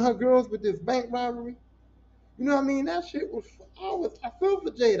helping her girls with this bank robbery. You know what I mean? That shit was I felt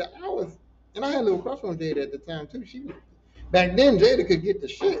for Jada. And I had a little crush on Jada at the time too. Back then, Jada could get the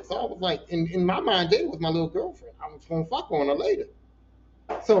shit. So I was like, in my mind, Jada was my little girlfriend. I was gonna fuck on her later.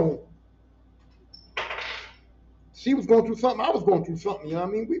 So she was going through something. I was going through something. You know what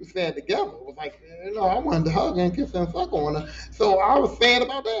I mean? We were sad together. It was like, I wanted to hug her and kiss her and fuck on her. So I was sad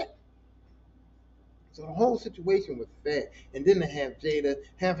about that. So the whole situation was sad. And then to have Jada,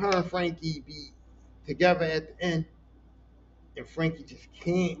 have her and Frankie be together at the end, and Frankie just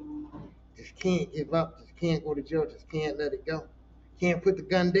can't give up, just can't go to jail, just can't let it go, can't put the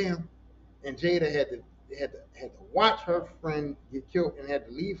gun down. And Jada had to watch her friend get killed and had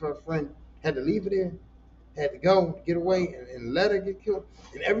to leave her friend, had to leave her there, had to go, get away, and let her get killed.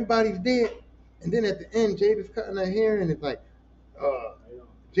 And everybody's dead. And then at the end, Jada's cutting her hair, and it's like,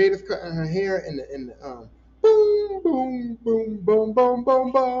 Jada's cutting her hair, and the boom, boom, boom, boom, boom,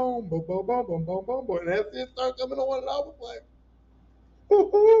 boom, boom, boom, boom, boom, boom, boom, boom, boom, and that's it started coming on, and I was like,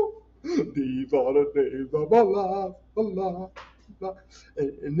 these are the days of our lives,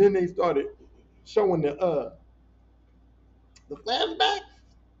 and then they started showing the flashbacks,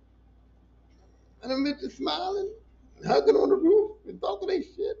 and I'm just smiling, hugging on the roof, and talking their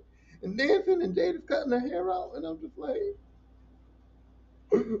shit, and dancing, and Jada's cutting her hair out, and I'm just like,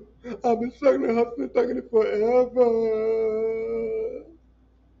 I've been sucking her husband, sucking it forever.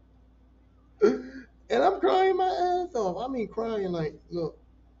 And I'm crying my ass off. I mean, crying like, look,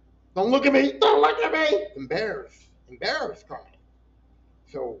 don't look at me, don't look at me. Embarrassed crying.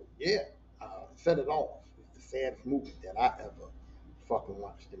 So, yeah, Set It Off is the saddest movie that I ever fucking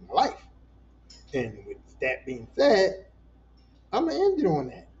watched in my life. And with that being said, I'm going to end it on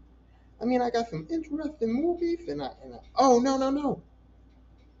that. I mean, I got some interesting movies, oh, no.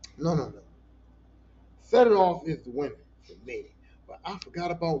 Set It Off is the winner for me. But I forgot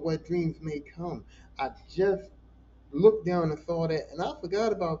about What Dreams May Come. I just looked down and saw that, and I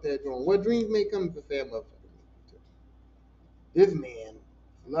forgot about that drawing. What Dreams May Come is a sad motherfucker movie, too. This man,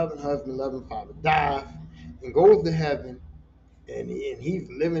 loving husband, loving father, dies and goes to heaven, and he's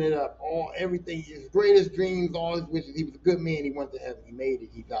living it up. Everything, his greatest dreams, all his wishes. He was a good man. He went to heaven. He made it.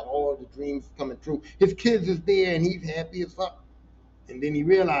 He got all the dreams coming true. His kids is there, and he's happy as fuck. And then he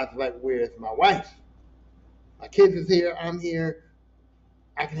realized, like, where's my wife? My kids is here. I'm here.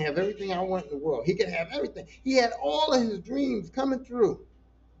 I can have everything I want in the world. He could have everything. He had all of his dreams coming true.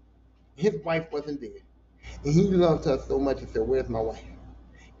 His wife wasn't there. And he loved her so much, he said, where's my wife?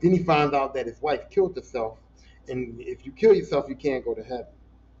 Then he finds out that his wife killed herself. And if you kill yourself, you can't go to heaven.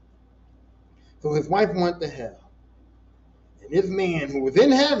 So his wife went to hell. And this man who was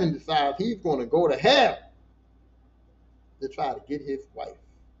in heaven decides he's going to go to hell to try to get his wife.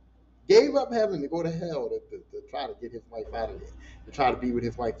 Gave up heaven to go to hell to try to get his wife out of there, to try to be with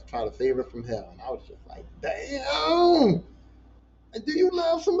his wife, to try to save her from hell. And I was just like, damn, do you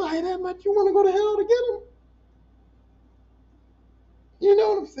love somebody that much you want to go to hell to get them? You know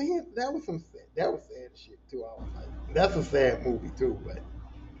what I'm saying? That was sad shit too. I was like, that's a sad movie too. But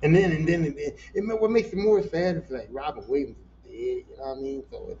and then what makes it more sad is like Robin Williams is dead. You know what I mean?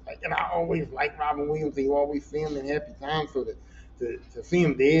 So it's like, and I always like Robin Williams, and you always see him in happy times. So to see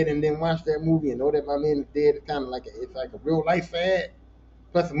him dead and then watch that movie and know that my man is dead, it's kind of like it's like a real life sad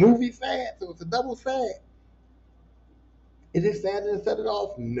plus a movie sad, so it's a double sad. Is it sad to Set It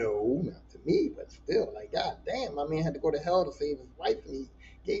Off? No, not to me, but still, like, god damn, my man had to go to hell to save his wife,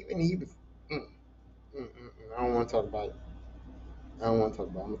 and he was. I don't want to talk about it. I'm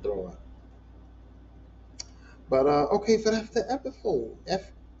gonna throw up. But okay, so that's the episode. That's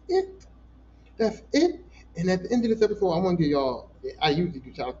it. That's it. And at the end of this episode, I want to give y'all. I usually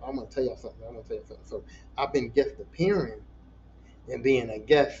do y'all. I'm gonna tell y'all something. So I've been guest appearing and being a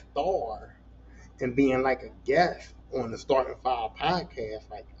guest star and being like a guest on the Starting Five podcast.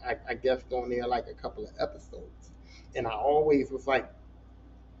 Like I guest on there like a couple of episodes, and I always was like,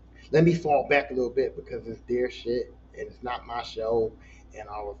 let me fall back a little bit because it's their shit and it's not my show. And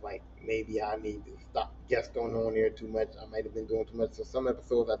I was like, maybe I need to stop guest on there too much. I might have been doing too much. So some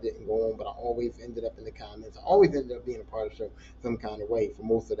episodes I didn't go on, but I always ended up in the comments. I always ended up being a part of the show some kind of way for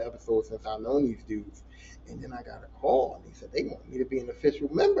most of the episodes since I've known these dudes. And then I got a call and they said they want me to be an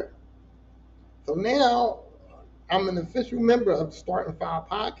official member. So now I'm an official member of the Starting Five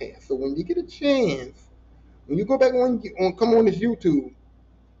podcast. So when you get a chance, when you go back come on this YouTube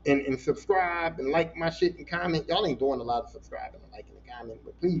and subscribe and like my shit and comment. Y'all ain't doing a lot of subscribing and liking and commenting,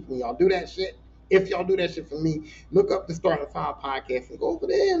 but please, when y'all do that shit, if y'all do that shit for me, look up the Starting Five podcast and go over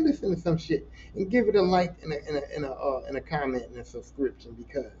there and listen to some shit and give it a like and a comment and a subscription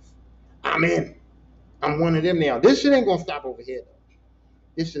because I'm in. I'm one of them now. This shit ain't gonna stop over here though.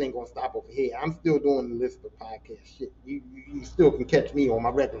 I'm still doing the list of podcast shit. You still can catch me on my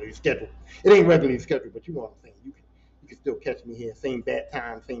regular schedule. It ain't regularly scheduled, but you know what I'm saying. You can still catch me here, same bad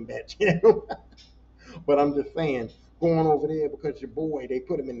time, same bad channel. But I'm just saying, going over there because your boy, they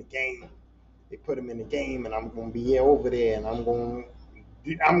put him in the game. They put him in the game, and I'm gonna be here over there, and I'm gonna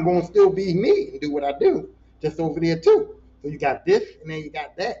still be me and do what I do, just over there too. So you got this, and then you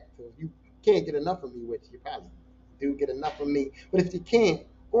got that. So if you can't get enough of me, which you probably do get enough of me, but if you can't,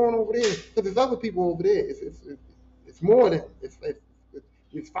 go on over there, because there's other people over there. It's more than it's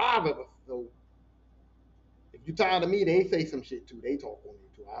five of us. So if you're tired of me, they say some shit too. They talk on me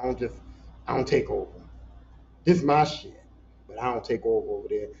too. I don't take over. This is my shit, but I don't take over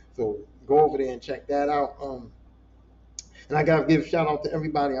there. So go over there and check that out. And I gotta give a shout out to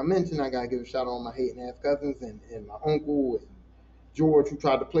everybody I mentioned. I gotta give a shout out to my hating ass cousins and my uncle and George, who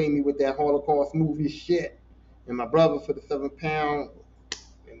tried to play me with that Holocaust movie shit, and my brother for the £7,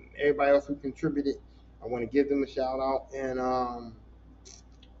 and everybody else who contributed. I want to give them a shout out, and I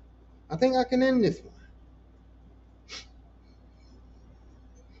think I can end this one.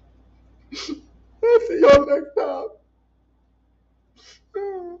 I'll see y'all next time.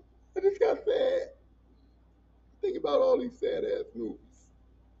 I just got sad. Think about all these sad ass movies.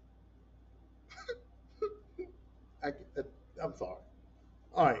 I, I'm sorry.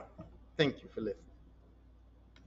 All right. Thank you for listening.